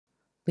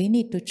We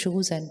need to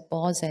choose and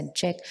pause and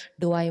check.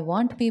 Do I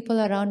want people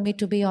around me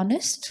to be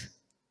honest?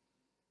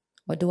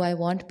 Or do I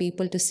want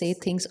people to say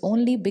things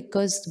only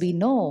because we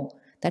know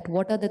that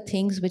what are the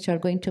things which are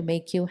going to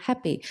make you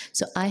happy?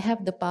 So I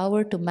have the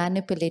power to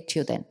manipulate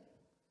you then.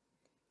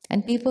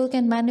 And people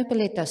can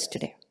manipulate us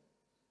today.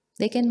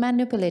 They can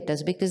manipulate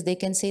us because they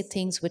can say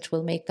things which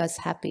will make us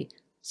happy.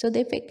 So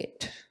they fake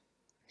it.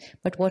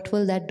 But what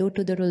will that do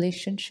to the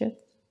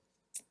relationship?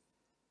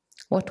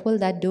 What will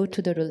that do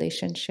to the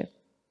relationship?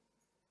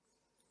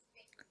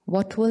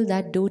 What will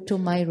that do to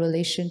my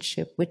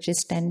relationship, which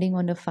is standing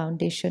on a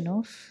foundation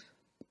of?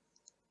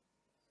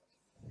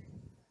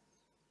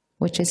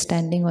 Which is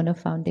standing on a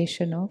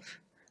foundation of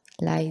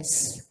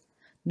lies,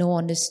 no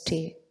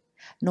honesty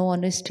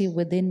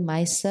within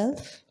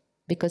myself,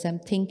 because I'm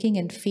thinking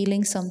and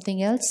feeling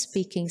something else,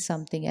 speaking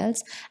something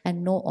else,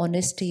 and no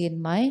honesty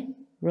in my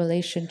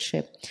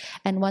relationship.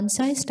 And once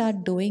I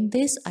start doing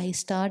this, I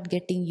start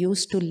getting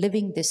used to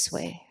living this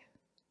way.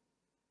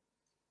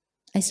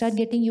 I start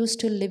getting used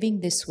to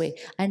living this way,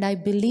 and I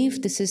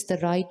believe this is the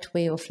right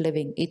way of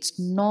living. It's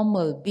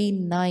normal. Be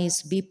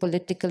nice, be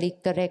politically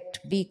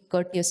correct, be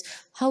courteous.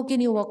 How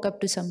can you walk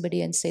up to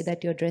somebody and say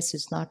that your dress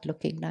is not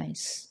looking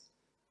nice?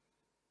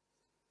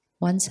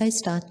 Once I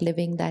start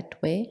living that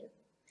way,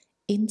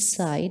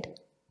 inside,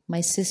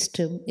 my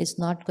system is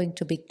not going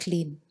to be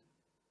clean.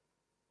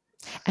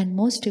 And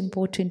most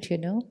important,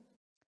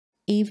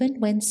 even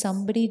when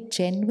somebody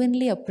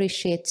genuinely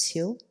appreciates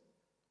you,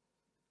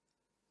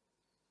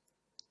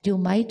 you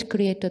might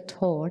create a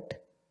thought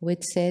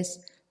which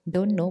says,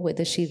 don't know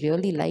whether she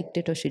really liked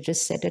it or she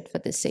just said it for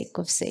the sake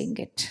of saying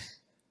it.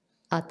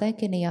 Aata hai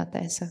ki nahi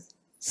aata aisa?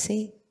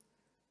 Say.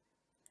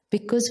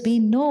 Because we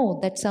know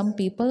that some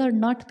people are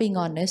not being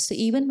honest. So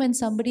even when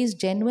somebody is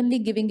genuinely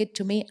giving it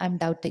to me, I'm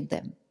doubting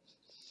them.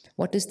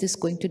 What is this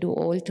going to do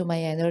all to my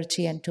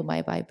energy and to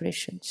my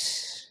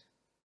vibrations?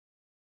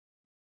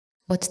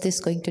 What's this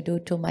going to do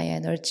to my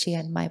energy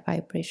and my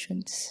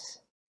vibrations?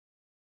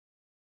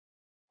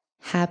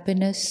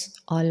 Happiness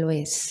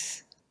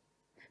always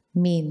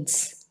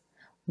means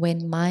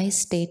when my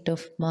state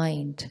of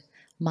mind,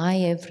 my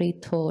every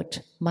thought,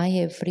 my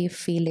every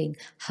feeling,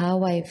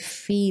 how I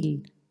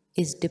feel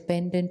is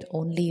dependent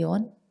only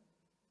on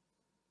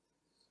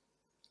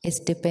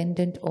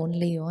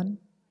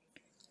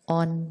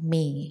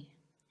me.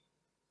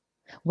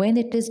 When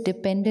it is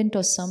dependent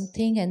on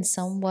something and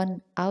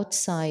someone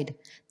outside,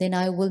 then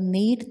I will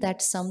need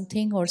that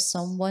something or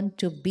someone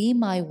to be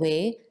my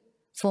way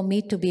for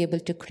me to be able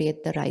to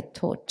create the right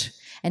thought.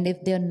 And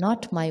if they're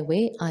not my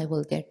way, I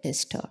will get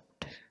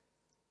disturbed.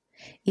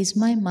 Is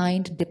my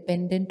mind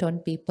dependent on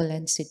people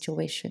and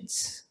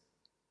situations?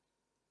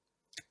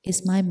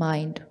 Is my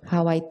mind,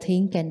 how I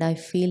think and I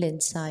feel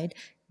inside,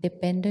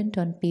 dependent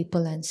on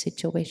people and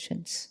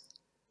situations?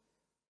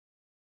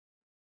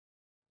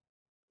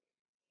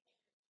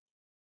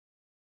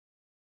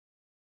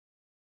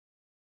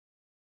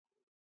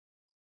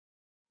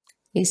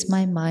 Is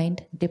my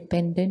mind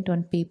dependent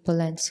on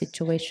people and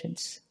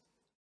situations?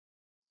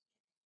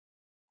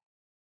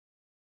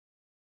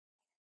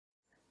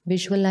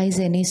 Visualize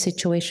any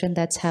situation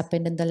that's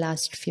happened in the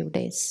last few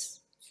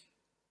days.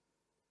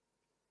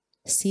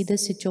 See the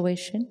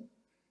situation,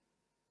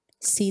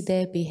 see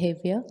their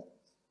behavior,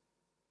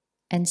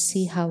 and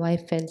see how I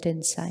felt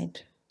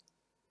inside.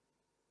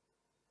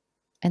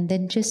 And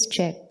then just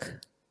check,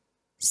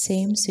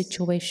 same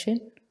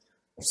situation,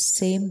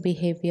 same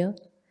behavior.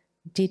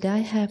 Did I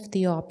have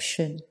the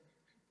option?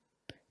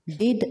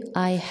 Did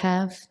I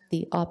have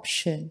the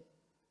option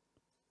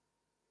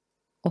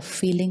of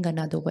feeling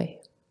another way?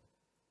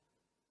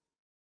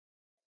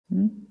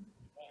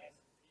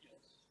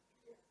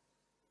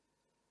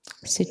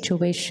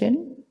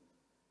 Situation,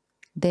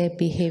 their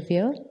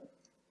behavior,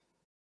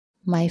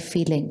 my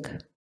feeling.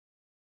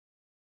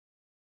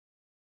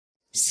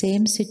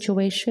 Same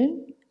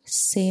situation,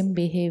 same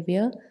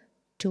behavior.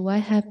 Do I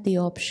have the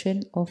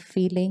option of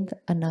feeling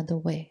another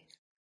way?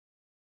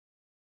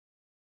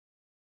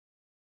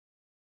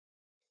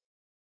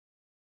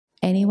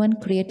 Anyone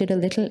created a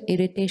little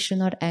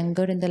irritation or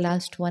anger in the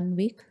last 1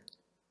 week?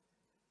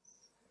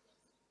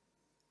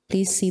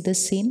 Please see the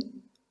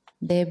scene,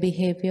 their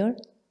behavior.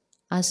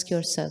 Ask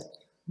yourself,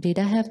 did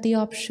I have the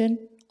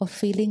option of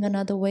feeling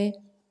another way,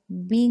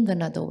 being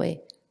another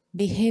way,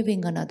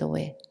 behaving another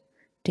way?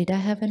 Did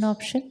I have an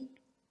option?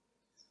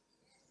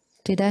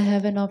 Did I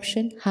have an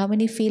option? How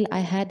many feel I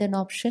had an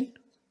option?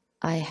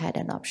 I had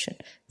an option.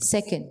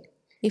 Second,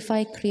 if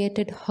I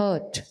created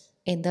hurt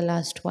in the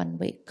last 1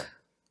 week,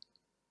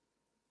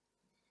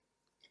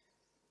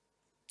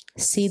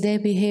 see their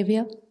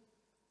behavior.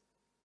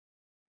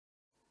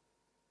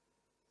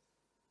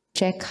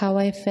 Check how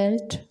I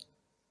felt.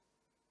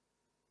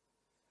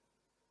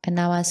 And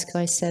now ask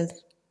myself,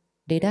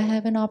 did I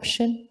have an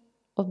option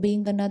of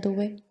being another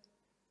way?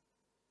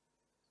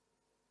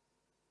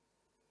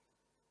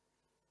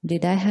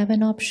 Did I have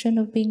an option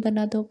of being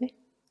another way?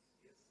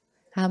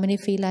 How many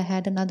feel I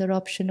had another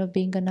option of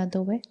being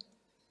another way?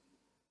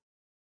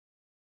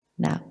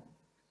 Now,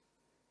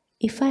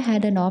 if I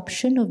had an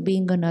option of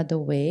being another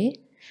way,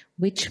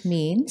 which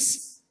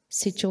means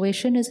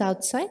situation is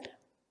outside,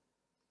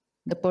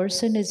 the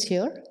person is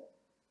here,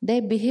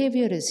 their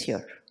behavior is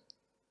here.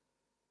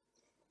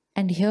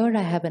 And here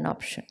I have an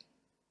option.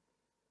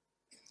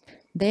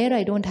 There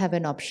I don't have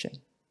an option.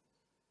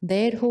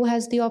 There who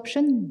has the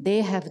option?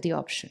 They have the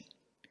option.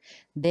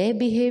 Their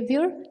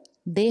behavior,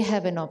 they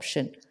have an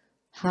option.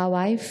 How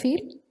I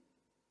feel?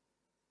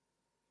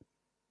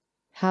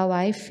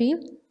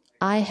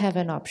 I have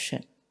an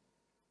option.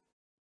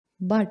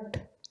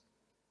 But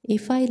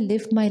if I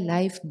live my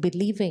life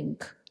believing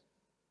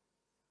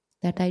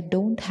that I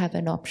don't have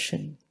an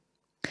option,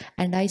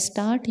 and I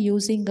start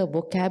using a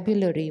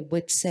vocabulary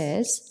which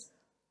says,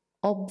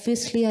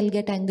 obviously I'll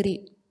get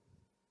angry.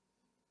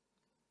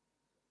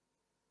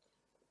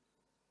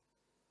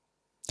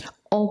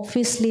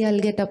 Obviously I'll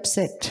get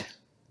upset.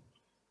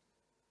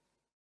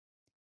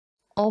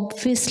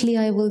 Obviously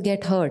I will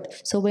get hurt.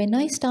 So when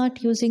I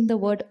start using the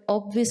word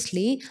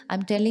obviously,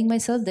 I'm telling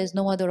myself there's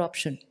no other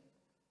option.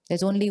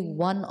 There's only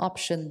one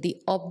option, the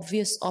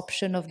obvious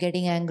option of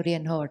getting angry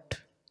and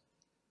hurt.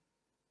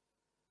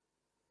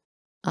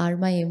 Are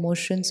my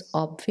emotions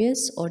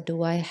obvious or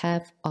do I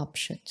have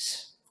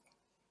options?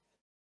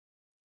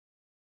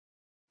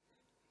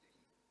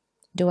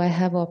 Do I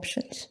have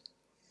options?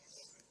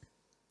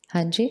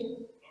 Hanji?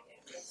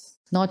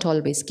 Not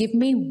always. Give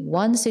me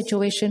one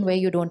situation where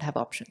you don't have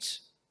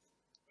options.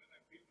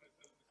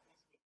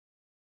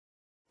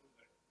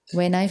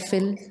 When I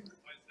feel...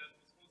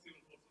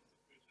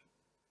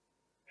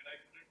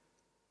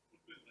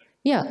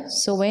 Yeah,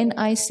 so when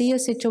I see a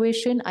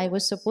situation, I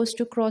was supposed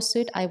to cross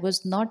it, I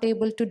was not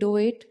able to do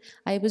it,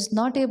 I was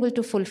not able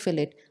to fulfill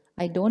it.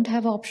 I don't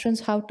have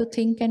options how to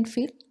think and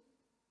feel.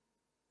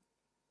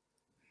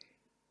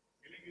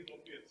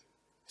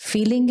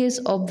 Feeling is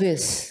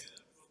obvious.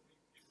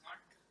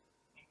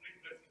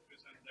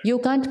 You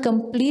can't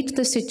complete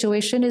the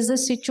situation, is the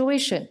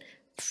situation.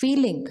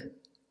 Feeling.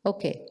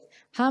 Okay.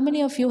 How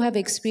many of you have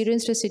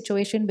experienced a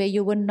situation where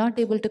you were not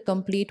able to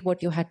complete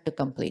what you had to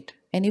complete?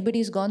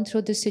 Anybody's gone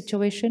through this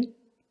situation?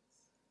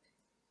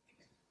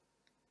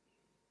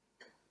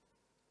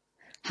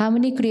 How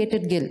many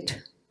created guilt?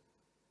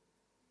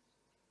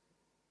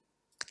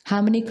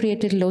 How many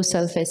created low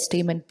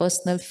self-esteem and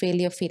personal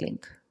failure feeling?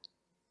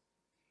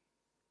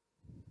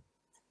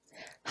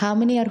 How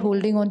many are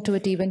holding on to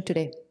it even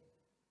today?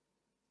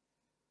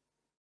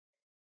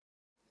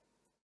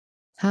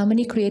 How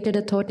many created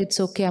a thought, it's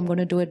okay, I'm going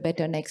to do it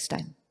better next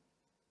time?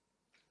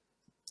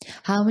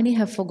 How many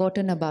have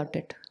forgotten about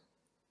it?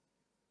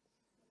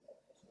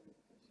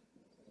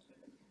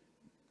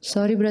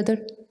 Sorry,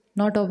 brother,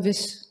 not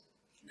obvious.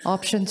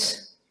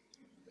 Options.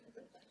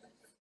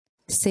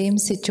 Same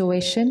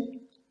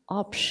situation,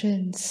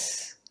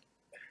 options.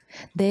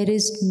 There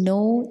is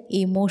no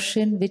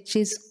emotion which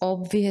is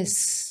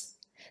obvious.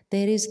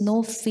 There is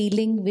no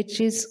feeling which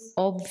is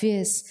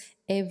obvious.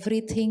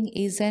 Everything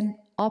is an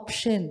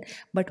option.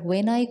 But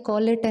when I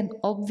call it an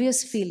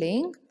obvious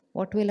feeling,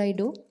 what will I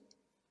do?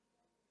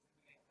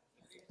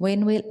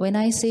 When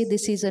I say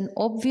this is an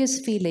obvious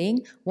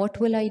feeling, what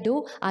will I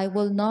do? I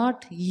will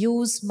not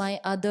use my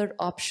other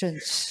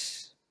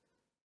options.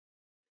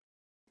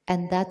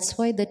 And that's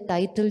why the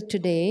title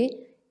today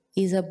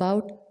is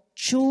about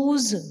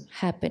choose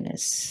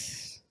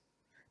happiness.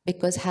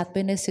 Because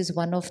happiness is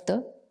one of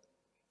the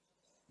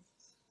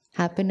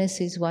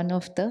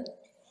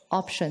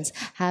options.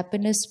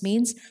 Happiness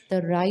means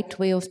the right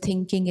way of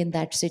thinking in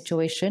that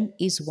situation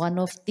is one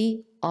of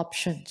the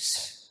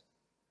options.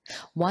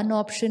 One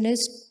option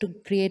is to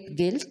create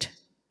guilt.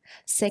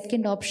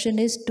 Second option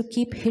is to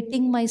keep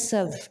hitting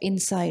myself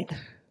inside.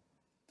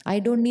 I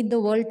don't need the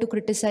world to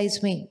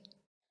criticize me.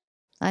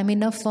 I'm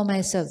enough for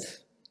myself.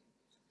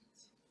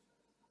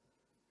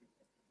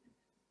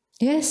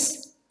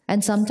 Yes.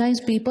 And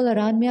sometimes people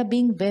around me are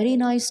being very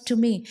nice to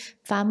me.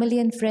 Family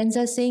and friends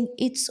are saying,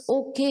 it's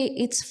okay,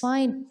 it's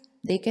fine.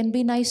 They can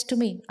be nice to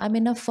me. I'm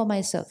enough for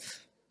myself.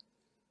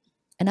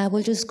 And I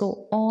will just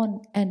go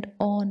on and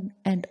on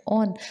and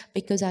on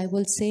because I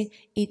will say,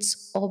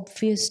 it's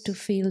obvious to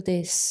feel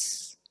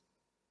this.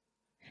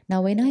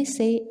 Now, when I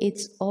say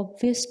it's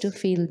obvious to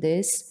feel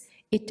this,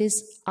 it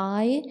is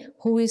I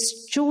who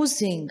is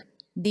choosing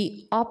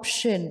the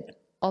option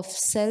of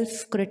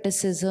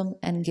self-criticism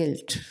and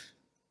guilt.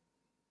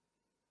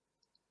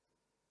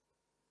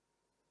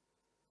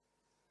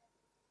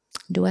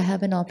 Do I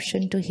have an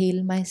option to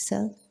heal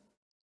myself?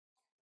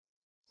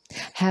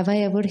 Have I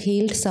ever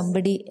healed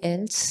somebody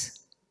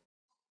else?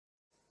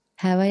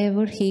 Have I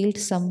ever healed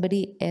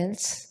somebody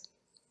else?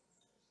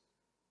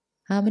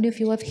 How many of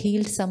you have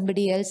healed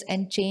somebody else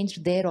and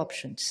changed their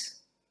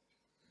options?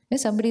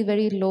 Somebody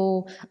very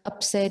low,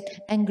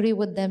 upset, angry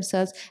with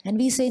themselves, and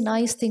we say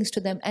nice things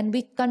to them, and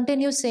we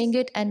continue saying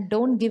it and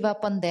don't give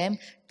up on them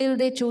till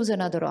they choose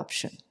another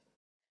option.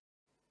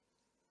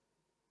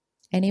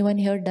 Anyone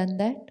here done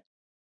that?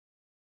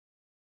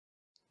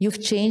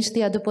 You've changed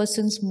the other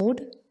person's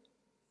mood?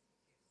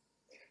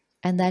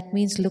 And that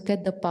means look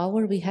at the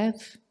power we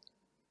have.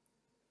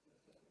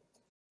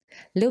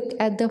 Look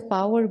at the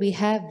power we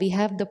have. We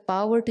have the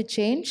power to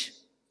change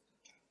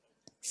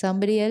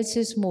somebody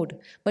else's mood.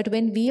 But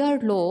when we are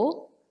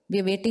low,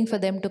 we are waiting for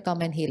them to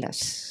come and heal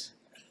us.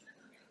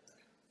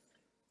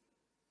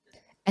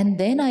 And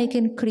then I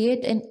can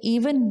create an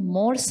even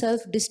more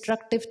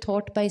self-destructive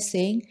thought by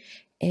saying,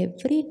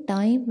 every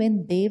time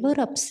when they were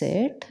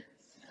upset,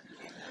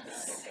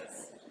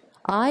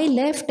 I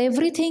left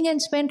everything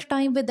and spent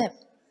time with them.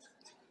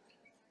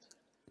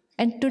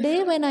 And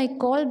today when I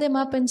called them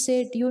up and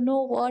said, you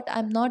know what,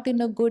 I'm not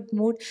in a good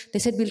mood, they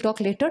said, we'll talk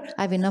later.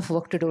 I have enough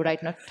work to do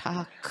right now.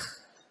 Talk.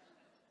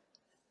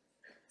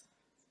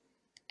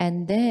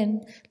 And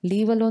then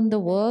leave alone the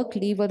work,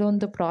 leave alone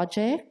the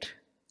project.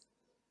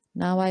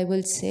 Now I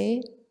will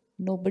say,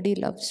 nobody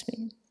loves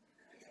me.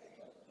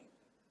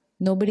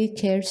 Nobody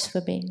cares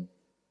for me.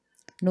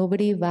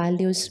 Nobody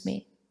values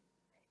me.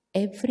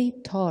 Every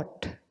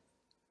thought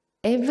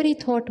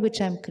which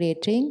I'm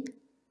creating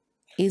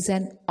is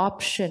an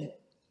option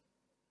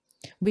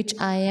which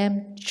I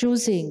am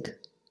choosing.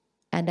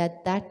 And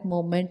at that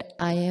moment,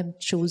 I am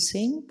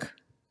choosing.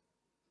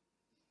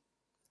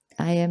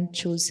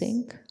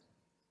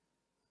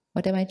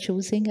 What am I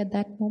choosing at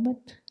that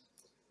moment?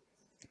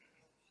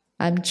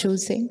 I'm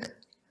choosing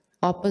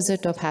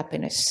opposite of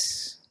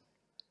happiness.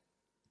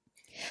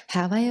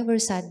 Have I ever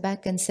sat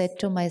back and said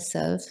to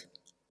myself,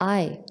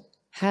 I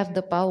have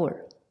the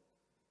power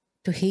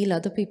to heal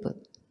other people.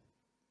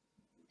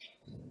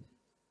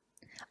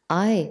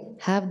 I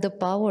have the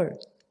power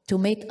to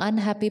make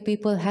unhappy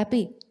people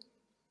happy.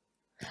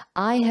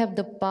 I have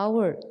the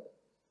power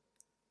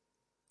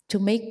to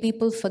make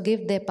people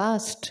forgive their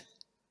past,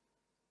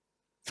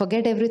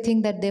 forget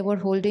everything that they were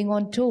holding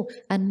on to,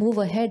 and move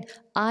ahead.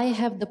 I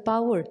have the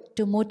power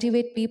to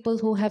motivate people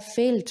who have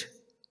failed.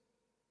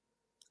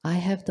 I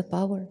have the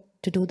power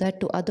to do that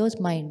to others'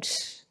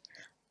 minds.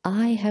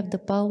 I have the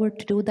power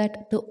to do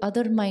that to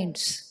other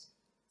minds.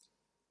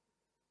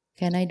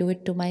 Can I do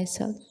it to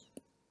myself?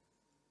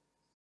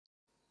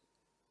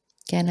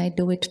 Can I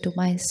do it to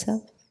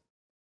myself?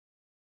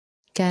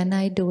 Can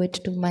I do it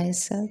to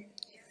myself?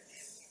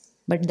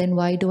 But then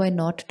why do I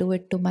not do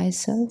it to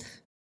myself?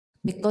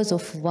 Because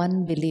of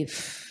one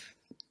belief.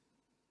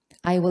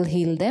 I will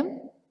heal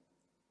them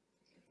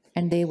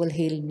and they will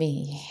heal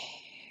me.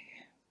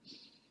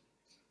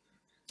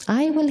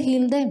 I will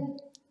heal them.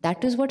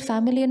 That is what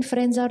family and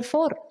friends are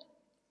for.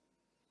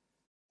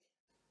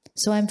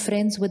 So I'm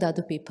friends with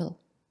other people.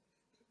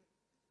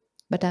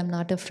 But I'm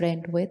not a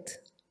friend with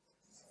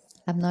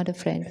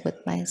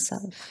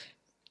myself.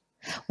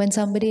 When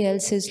somebody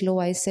else is low,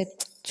 I said,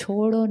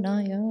 chodo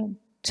na yaar,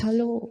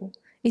 chalo,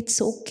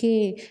 it's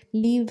okay,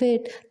 leave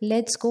it,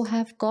 let's go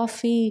have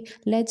coffee,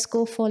 let's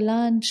go for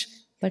lunch.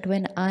 But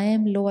when I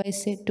am low, I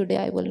said, today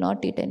I will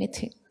not eat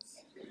anything.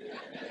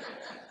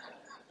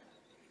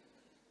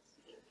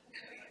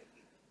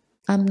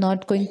 I'm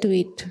not going to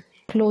eat.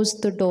 Close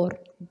the door,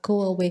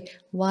 go away.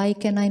 Why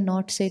can I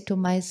not say to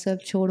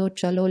myself, chodo,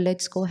 chalo,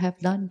 let's go have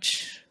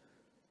lunch?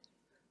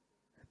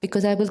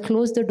 Because I will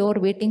close the door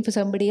waiting for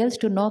somebody else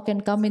to knock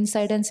and come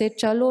inside and say,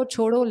 chalo,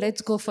 chodo,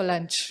 let's go for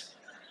lunch.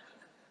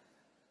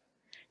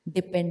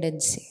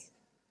 Dependency.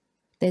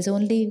 There's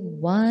only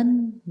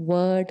one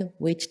word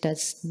which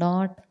does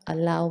not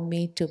allow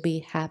me to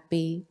be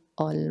happy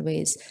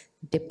always.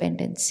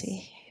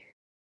 Dependency.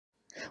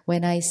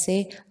 When I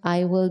say,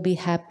 I will be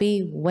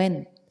happy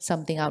when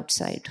something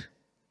outside.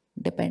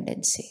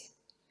 Dependency.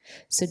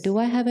 So do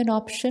I have an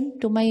option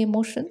to my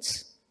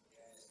emotions?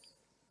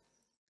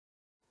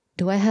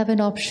 Do I have an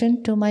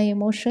option to my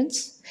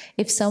emotions?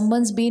 If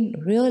someone's been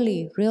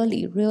really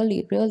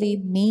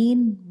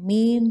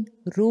mean,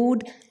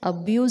 rude,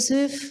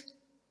 abusive,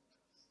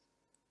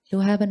 do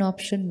I have an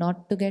option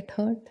not to get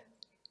hurt?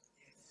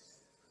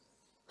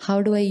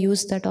 How do I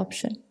use that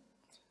option?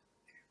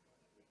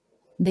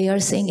 They are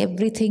saying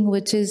everything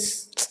which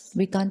is,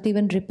 we can't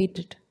even repeat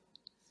it.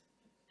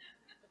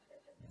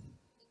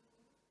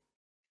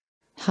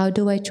 How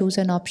do I choose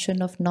an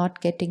option of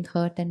not getting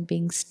hurt and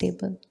being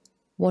stable?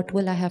 What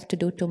will I have to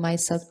do to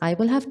myself? I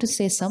will have to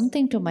say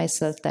something to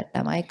myself that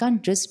time. I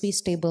can't just be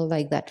stable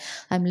like that.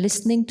 I'm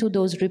listening to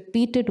those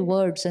repeated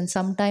words, and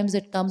sometimes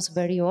it comes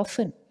very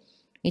often.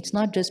 It's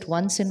not just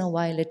once in a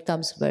while, it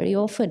comes very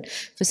often.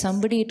 For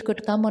somebody, it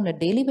could come on a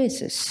daily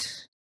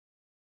basis.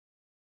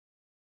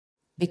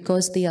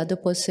 Because the other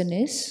person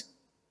is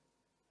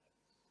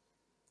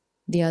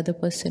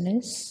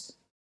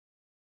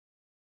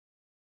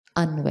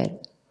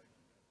unwell.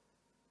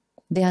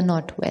 They are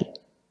not well.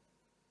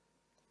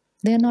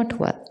 They are not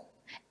well.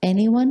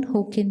 Anyone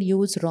who can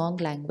use wrong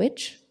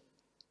language,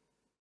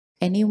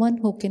 anyone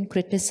who can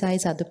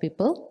criticize other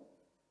people,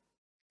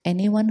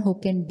 anyone who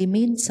can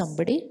demean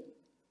somebody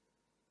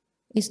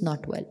is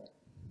not well.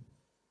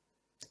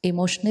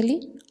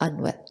 Emotionally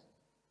unwell.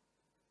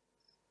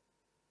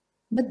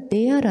 But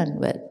they are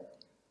unwell.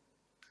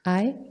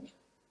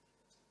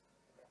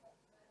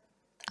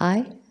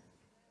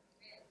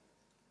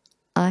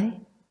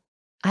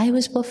 I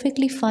was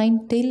perfectly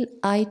fine till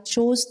I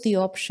chose the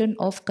option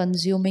of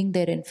consuming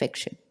their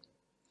infection.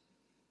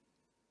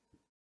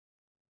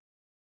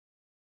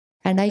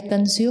 And I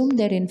consume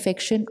their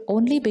infection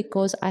only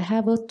because I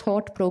have a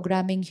thought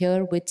programming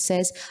here which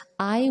says,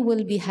 I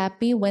will be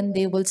happy when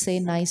they will say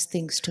nice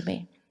things to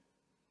me.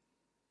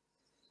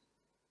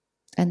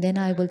 And then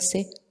I will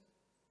say,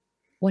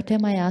 what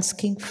am I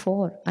asking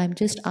for? I'm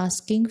just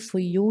asking for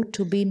you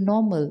to be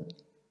normal.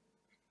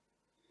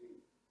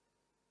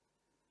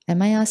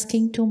 Am I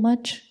asking too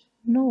much?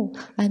 No,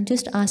 I'm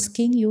just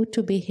asking you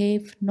to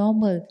behave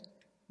normal.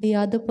 The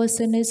other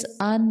person is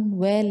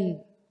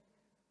unwell.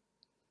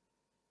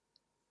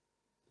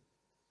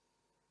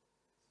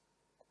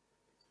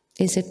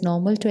 Is it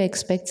normal to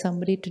expect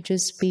somebody to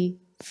just be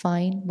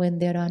fine when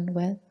they're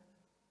unwell?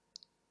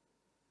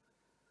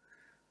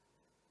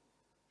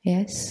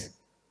 Yes.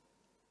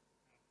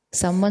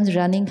 Someone's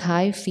running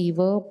high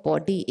fever,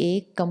 body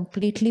ache,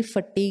 completely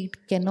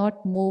fatigued,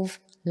 cannot move,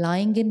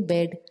 lying in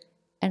bed,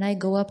 and I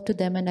go up to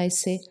them and I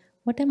say,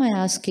 what am I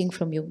asking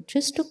from you?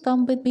 Just to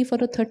come with me for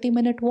a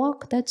 30-minute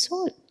walk, that's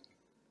all.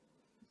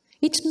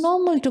 It's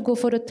normal to go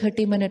for a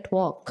 30-minute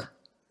walk.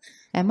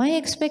 Am I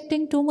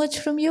expecting too much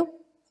from you?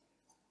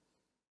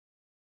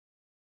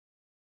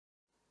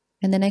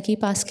 And then I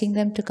keep asking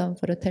them to come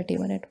for a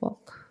 30-minute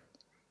walk.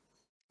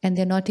 And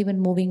they're not even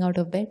moving out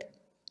of bed.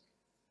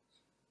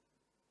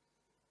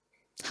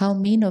 How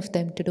mean of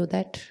them to do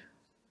that.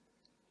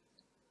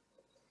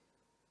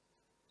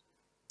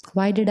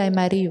 Why did I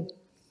marry you?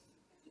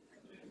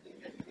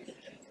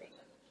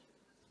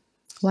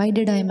 Why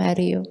did I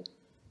marry you?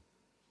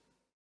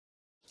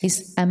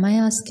 Am I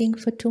asking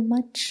for too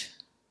much?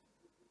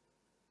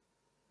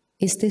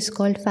 Is this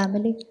called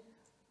family?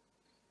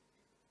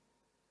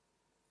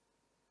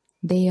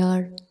 They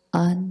are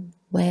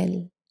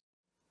unwell.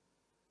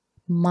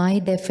 My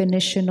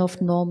definition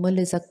of normal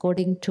is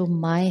according to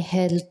my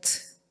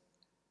health.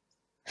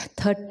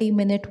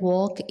 30-minute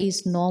walk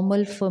is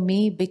normal for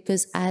me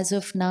because as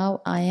of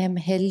now I am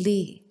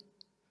healthy.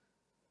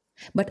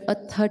 But a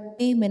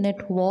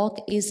 30-minute walk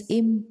is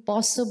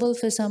impossible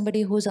for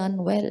somebody who's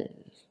unwell.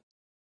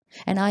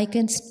 And I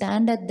can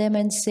stand at them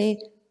and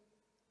say,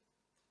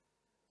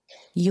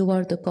 you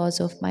are the cause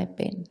of my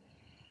pain.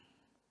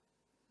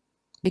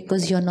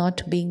 Because you're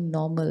not being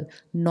normal.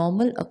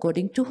 Normal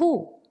according to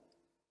who?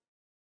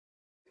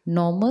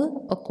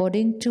 Normal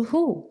according to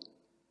who?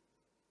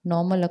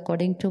 Normal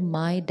according to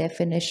my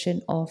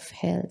definition of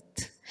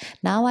health.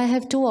 Now I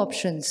have two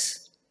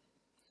options.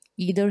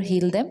 Either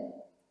heal them,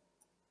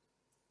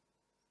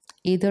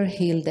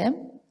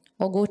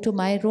 or go to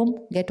my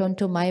room, get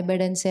onto my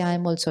bed and say,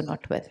 I'm also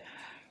not well.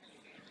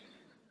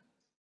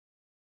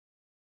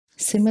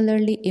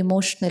 Similarly,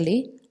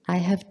 emotionally, I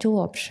have two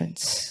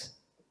options.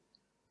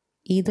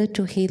 Either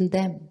to heal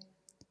them,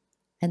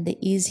 and the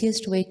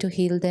easiest way to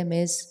heal them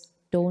is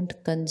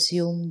don't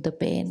consume the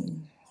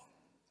pain.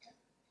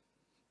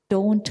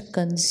 Don't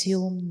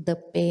consume the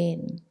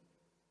pain.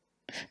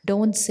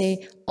 Don't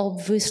say,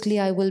 obviously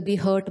I will be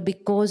hurt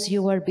because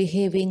you are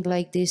behaving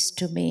like this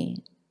to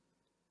me.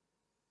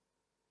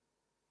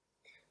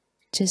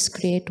 Just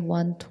create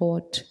one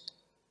thought.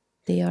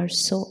 They are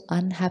so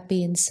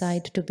unhappy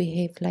inside to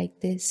behave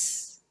like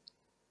this.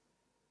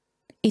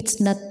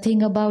 It's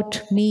nothing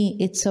about me,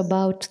 it's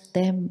about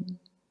them.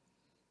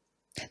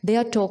 They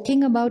are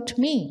talking about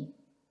me.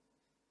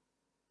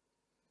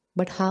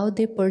 But how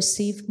they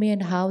perceive me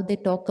and how they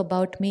talk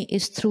about me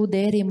is through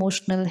their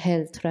emotional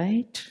health,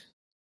 right?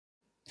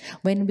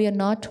 When we are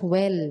not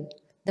well,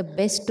 the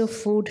best of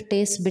food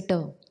tastes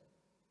bitter.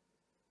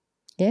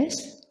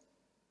 Yes?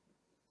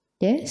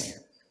 Yes?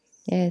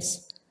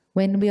 Yes.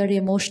 When we are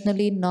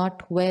emotionally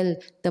not well,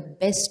 the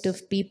best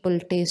of people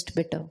taste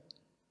bitter.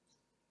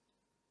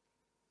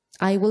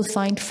 I will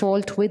find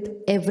fault with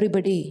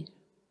everybody.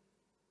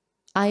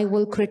 I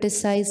will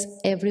criticize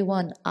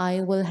everyone. I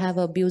will have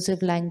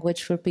abusive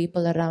language for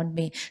people around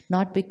me.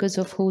 Not because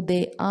of who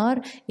they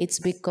are, it's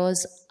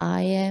because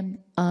I am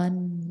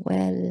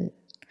unwell.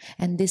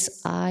 And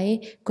this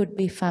I could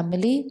be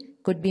family,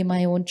 could be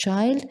my own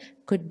child,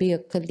 could be a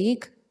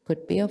colleague,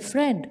 could be a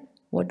friend.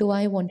 What do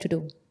I want to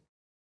do?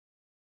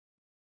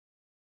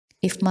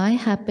 If my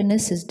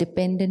happiness is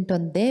dependent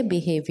on their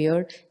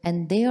behavior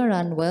and they are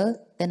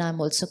unwell, then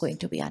I'm also going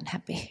to be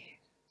unhappy.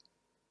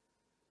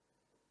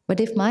 But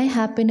if my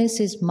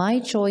happiness is my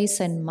choice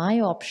and my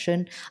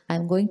option,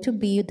 I'm going to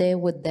be there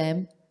with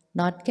them,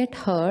 not get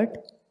hurt,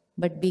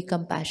 but be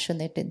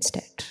compassionate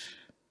instead.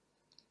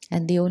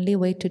 And the only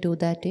way to do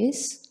that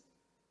is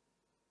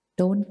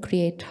don't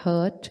create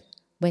hurt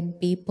when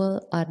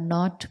people are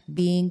not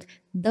being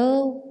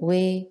the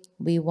way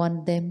we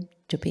want them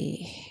to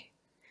be.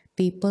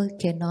 People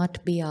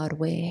cannot be our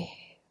way.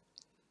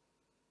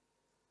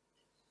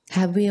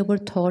 Have we ever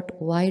thought,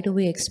 why do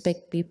we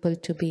expect people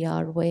to be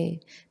our way?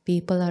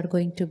 People are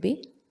going to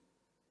be.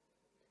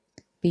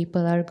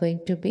 People are going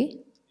to be.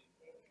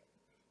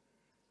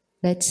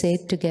 Let's say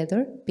it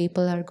together.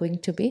 People are going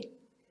to be.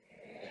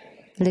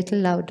 A little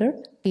louder.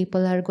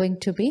 People are going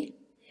to be.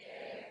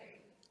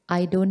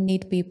 I don't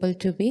need people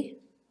to be.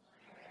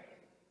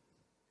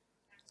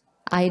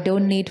 I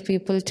don't need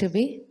people to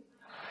be.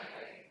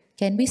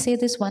 Can we say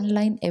this one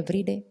line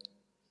every day?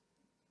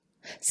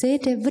 Say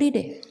it every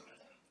day.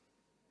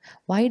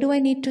 Why do I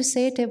need to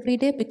say it every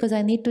day? Because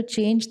I need to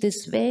change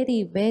this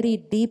very, very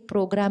deep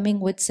programming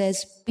which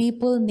says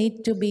people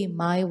need to be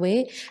my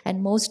way.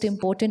 And most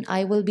important,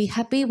 I will be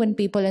happy when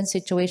people and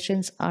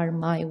situations are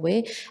my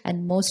way.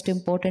 And most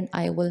important,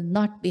 I will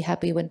not be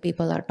happy when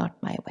people are not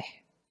my way.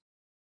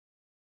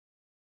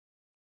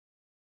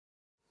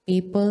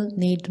 People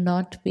need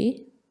not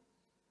be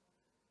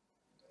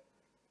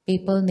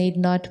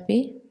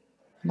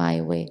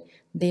my way.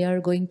 They are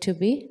going to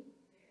be,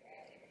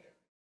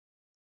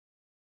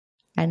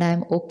 and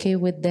I'm okay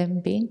with them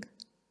being.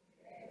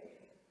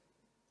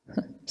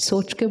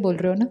 सोच के बोल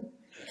रहे हो ना?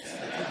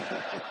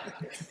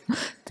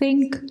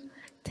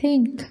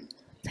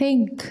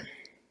 Think.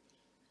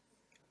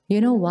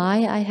 You know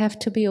why I have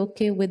to be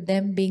okay with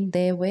them being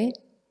their way?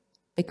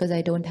 Because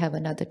I don't have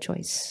another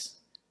choice.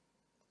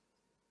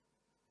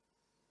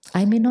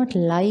 I may not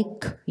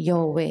like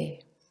your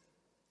way.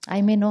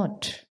 I may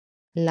not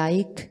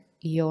like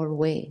your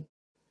way.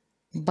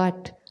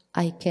 But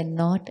I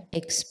cannot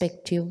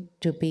expect you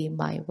to be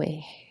my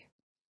way.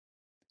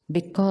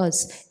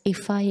 Because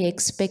if I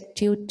expect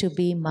you to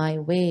be my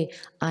way,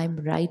 I'm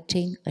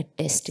writing a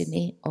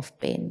destiny of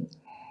pain.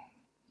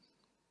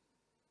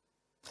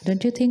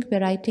 Don't you think we're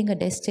writing a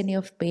destiny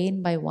of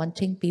pain by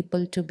wanting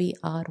people to be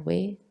our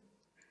way?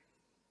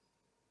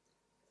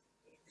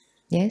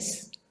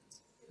 Yes?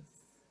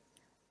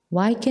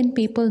 Why can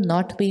people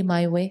not be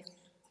my way?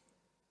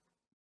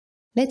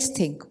 Let's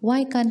think,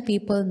 why can't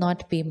people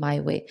not be my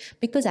way?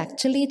 Because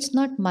actually it's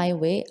not my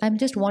way, I'm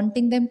just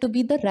wanting them to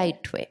be the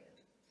right way.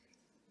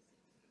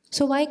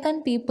 So why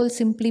can't people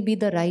simply be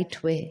the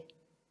right way?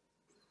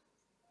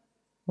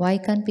 Why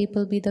can't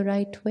people be the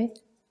right way?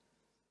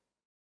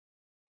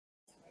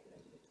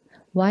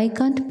 Why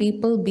can't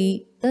people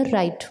be the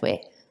right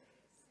way?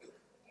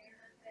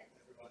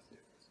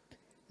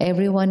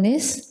 Everyone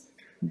is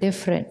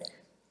different.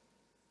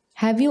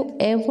 Have you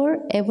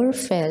ever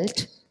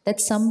felt that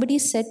somebody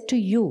said to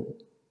you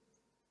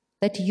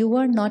that you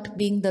are not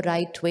being the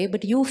right way,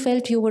 but you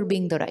felt you were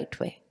being the right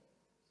way?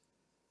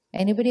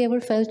 Anybody ever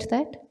felt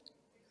that?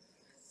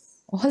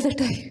 All the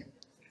time.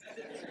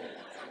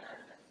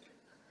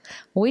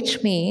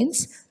 Which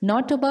means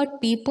not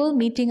about people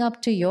meeting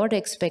up to your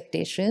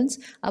expectations,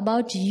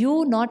 about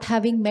you not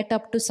having met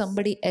up to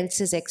somebody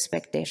else's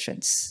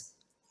expectations.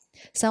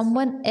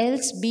 Someone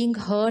else being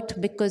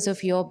hurt because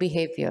of your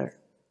behavior.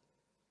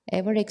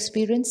 Ever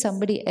experienced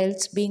somebody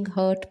else being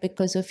hurt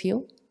because of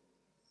you?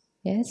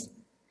 Yes?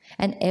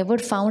 And ever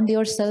found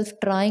yourself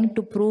trying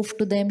to prove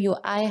to them,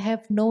 I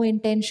have no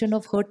intention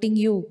of hurting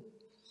you.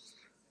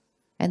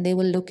 And they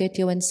will look at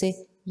you and say,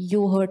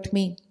 you hurt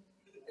me.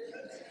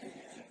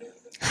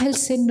 I'll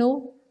say,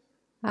 no,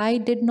 I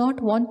did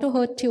not want to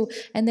hurt you.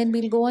 And then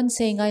we'll go on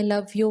saying, I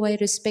love you, I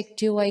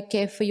respect you, I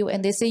care for you.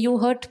 And they say, you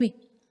hurt me.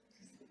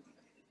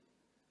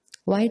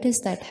 Why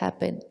does that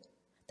happen?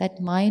 That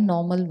my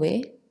normal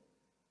way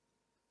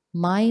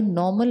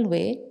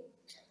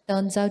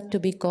turns out to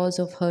be cause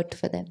of hurt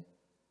for them.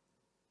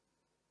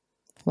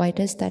 Why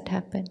does that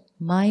happen?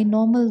 My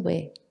normal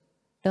way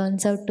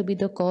turns out to be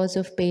the cause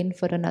of pain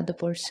for another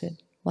person.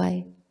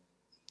 Why?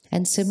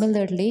 And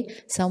similarly,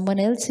 someone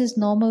else's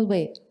normal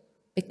way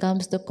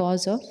becomes the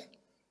cause of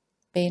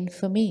pain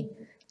for me.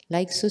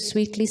 Like so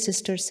sweetly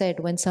sister said,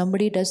 when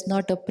somebody does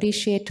not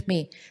appreciate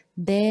me,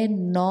 their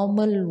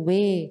normal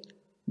way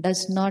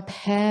does not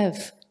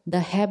have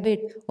the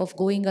habit of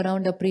going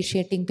around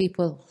appreciating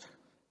people.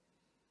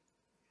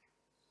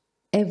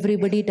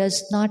 Everybody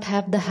does not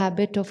have the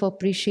habit of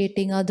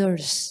appreciating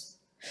others.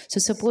 So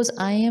suppose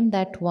I am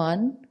that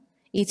one,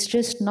 it's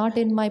just not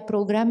in my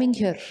programming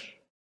here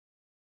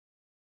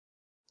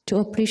to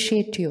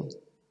appreciate you.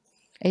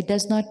 It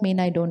does not mean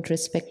I don't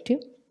respect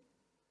you.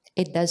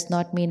 It does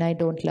not mean I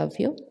don't love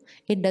you.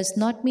 It does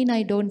not mean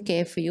I don't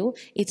care for you.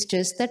 It's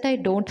just that I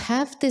don't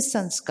have this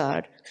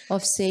sanskar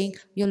of saying,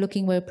 you're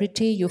looking very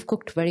pretty, you've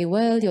cooked very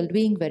well, you're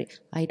doing very...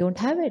 I don't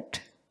have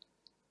it.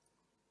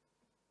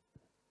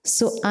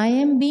 So I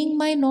am being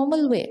my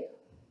normal way.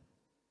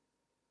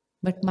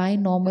 But my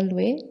normal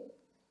way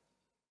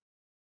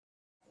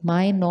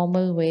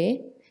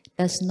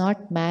does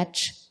not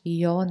match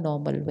your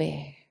normal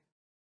way.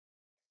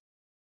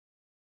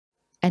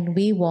 And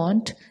we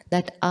want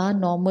that our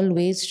normal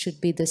ways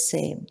should be the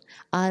same.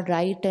 Our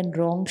right and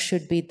wrong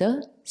should be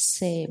the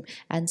same.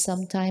 And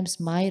sometimes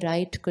my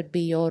right could be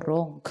your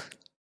wrong.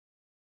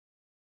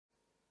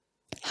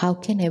 How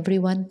can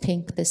everyone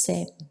think the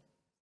same?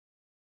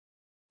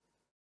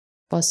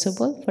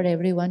 Possible for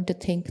everyone to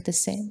think the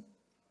same?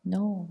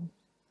 No.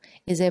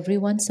 Is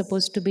everyone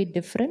supposed to be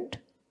different?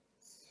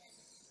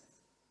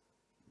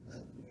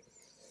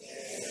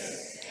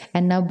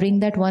 And now bring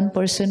that one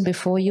person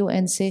before you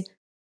and say,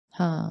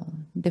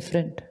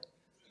 different.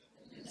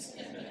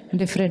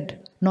 Different.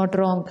 Not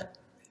wrong.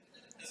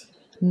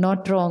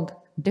 Not wrong.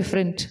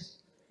 Different.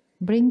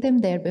 Bring them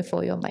there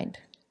before your mind.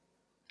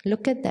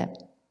 Look at them.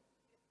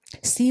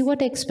 See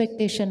what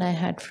expectation I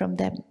had from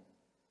them.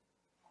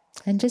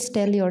 And just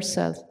tell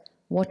yourself,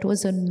 what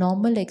was a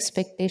normal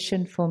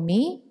expectation for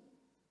me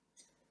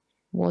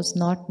was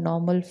not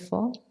normal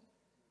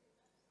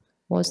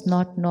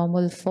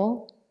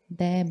for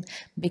them,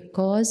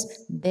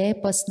 because their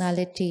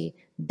personality,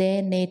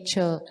 their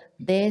nature,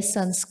 their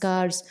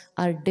sanskars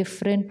are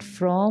different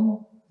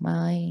from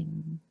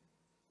mine.